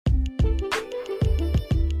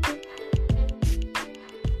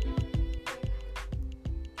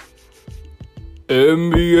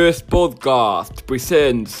MBS Podcast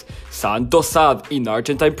presents Santos sad in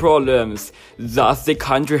Argentine problems. Does the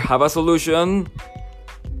country have a solution?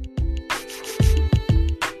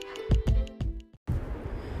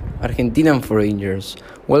 Argentinian foreigners,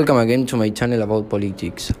 welcome again to my channel about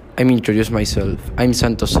politics. I'm introduce myself. I'm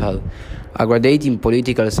Santos Sad, a graduate in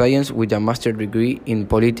political science with a master's degree in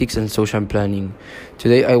politics and social planning.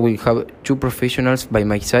 Today I will have two professionals by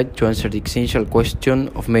my side to answer the essential question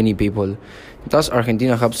of many people. Does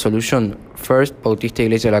Argentina have solution? First, Bautista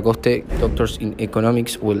Iglesias Lacoste, doctors in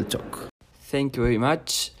economics, will talk. Thank you very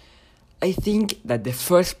much. I think that the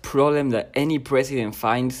first problem that any president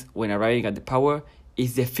finds when arriving at the power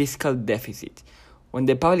is the fiscal deficit. When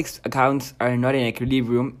the public accounts are not in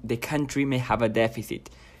equilibrium, the country may have a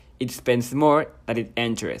deficit. It spends more than it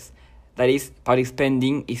enters. That is, public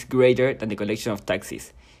spending is greater than the collection of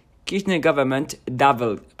taxes. Kirchner government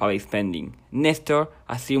doubled public spending. Nestor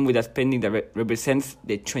assumed with a spending that represents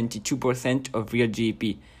the 22% of real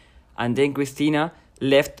GDP. And then Cristina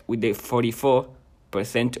left with the 44%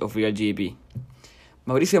 of real GDP.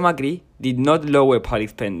 Mauricio Macri did not lower public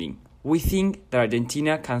spending. We think that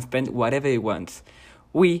Argentina can spend whatever it wants.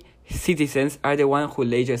 We, citizens, are the ones who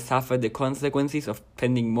later suffer the consequences of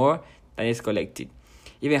spending more than is collected,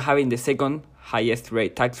 even having the second highest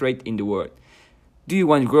tax rate in the world. Do you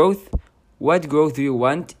want growth? What growth do you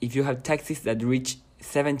want if you have taxes that reach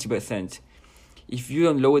 70%? If you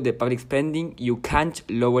don't lower the public spending, you can't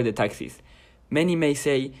lower the taxes. Many may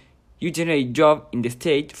say, you generate jobs in the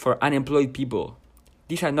state for unemployed people.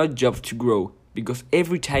 These are not jobs to grow, because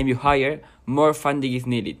every time you hire, more funding is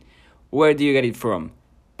needed. Where do you get it from?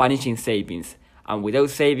 Punishing savings. And without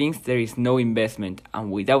savings, there is no investment.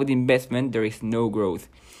 And without investment, there is no growth.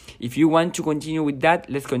 If you want to continue with that,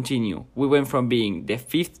 let's continue. We went from being the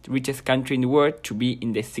 5th richest country in the world to be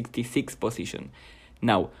in the 66th position.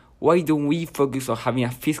 Now, why don't we focus on having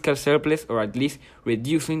a fiscal surplus or at least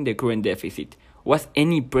reducing the current deficit? Was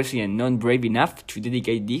any president not brave enough to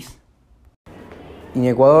dedicate this? In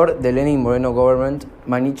Ecuador, the Lenin Moreno government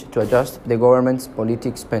managed to adjust the government's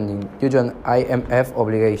political spending due to an IMF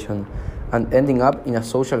obligation and ending up in a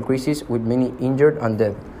social crisis with many injured and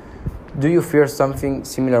dead. Do you fear something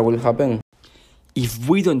similar will happen? If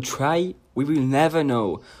we don't try, we will never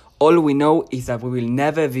know. All we know is that we will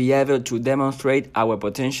never be able to demonstrate our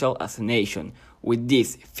potential as a nation. With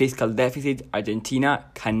this fiscal deficit, Argentina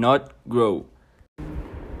cannot grow.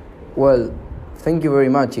 Well, thank you very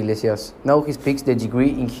much, Iglesias. Now he speaks the degree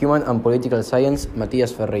in Human and Political Science,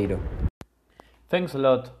 Matias Ferreiro. Thanks a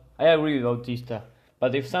lot. I agree with Bautista.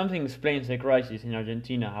 But if something explains the crisis in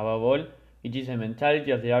Argentina above all, it is the mentality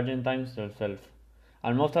of the Argentines themselves.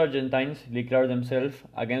 And most Argentines declare themselves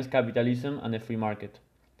against capitalism and the free market.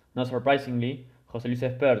 Not surprisingly, José Luis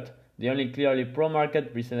Espert, the only clearly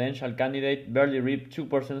pro-market presidential candidate, barely reaped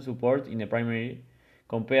 2% support in the primary,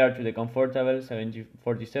 compared to the comfortable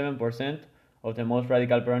 47% of the most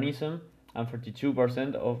radical Peronism and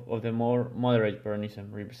 42% of the more moderate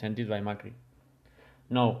Peronism, represented by Macri.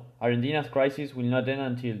 No, Argentina's crisis will not end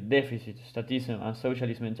until deficit, statism, and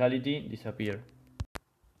socialist mentality disappear.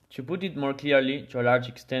 To put it more clearly, to a large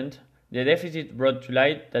extent, the deficit brought to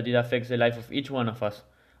light that it affects the life of each one of us,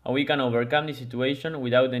 and we can overcome this situation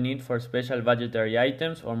without the need for special budgetary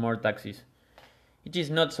items or more taxes. It is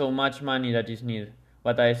not so much money that is needed,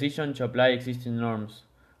 but a decision to apply existing norms,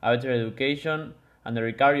 a better education, and the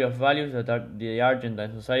recovery of values that the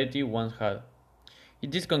Argentine society once had. Is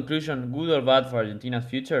this conclusion good or bad for Argentina's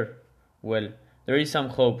future? Well, there is some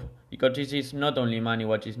hope, because it is not only money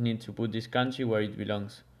what is needed to put this country where it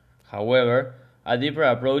belongs. However, a deeper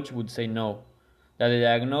approach would say no, that the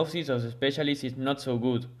diagnosis of the specialists is not so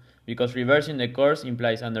good, because reversing the course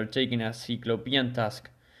implies undertaking a cyclopean task,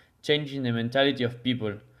 changing the mentality of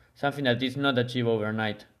people, something that is not achieved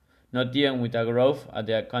overnight, not even with a growth at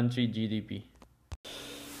the country GDP.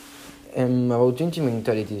 About changing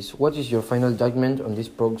mentalities, what is your final judgment on this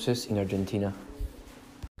process in Argentina?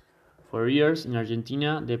 For years in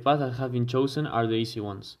Argentina, the paths that have been chosen are the easy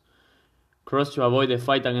ones. Cross to avoid the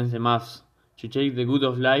fight against the mass, to take the good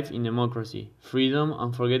of life in democracy, freedom,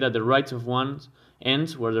 and forget that the rights of one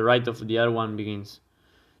ends where the right of the other one begins.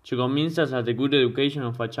 To convince us that the good education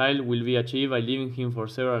of a child will be achieved by leaving him for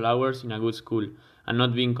several hours in a good school, and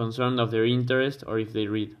not being concerned of their interest or if they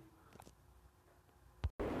read.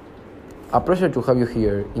 A pleasure to have you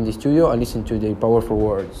here in the studio and listen to their powerful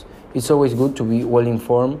words. It's always good to be well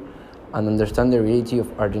informed and understand the reality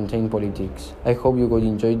of Argentine politics. I hope you will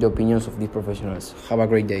enjoy the opinions of these professionals. Have a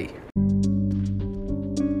great day.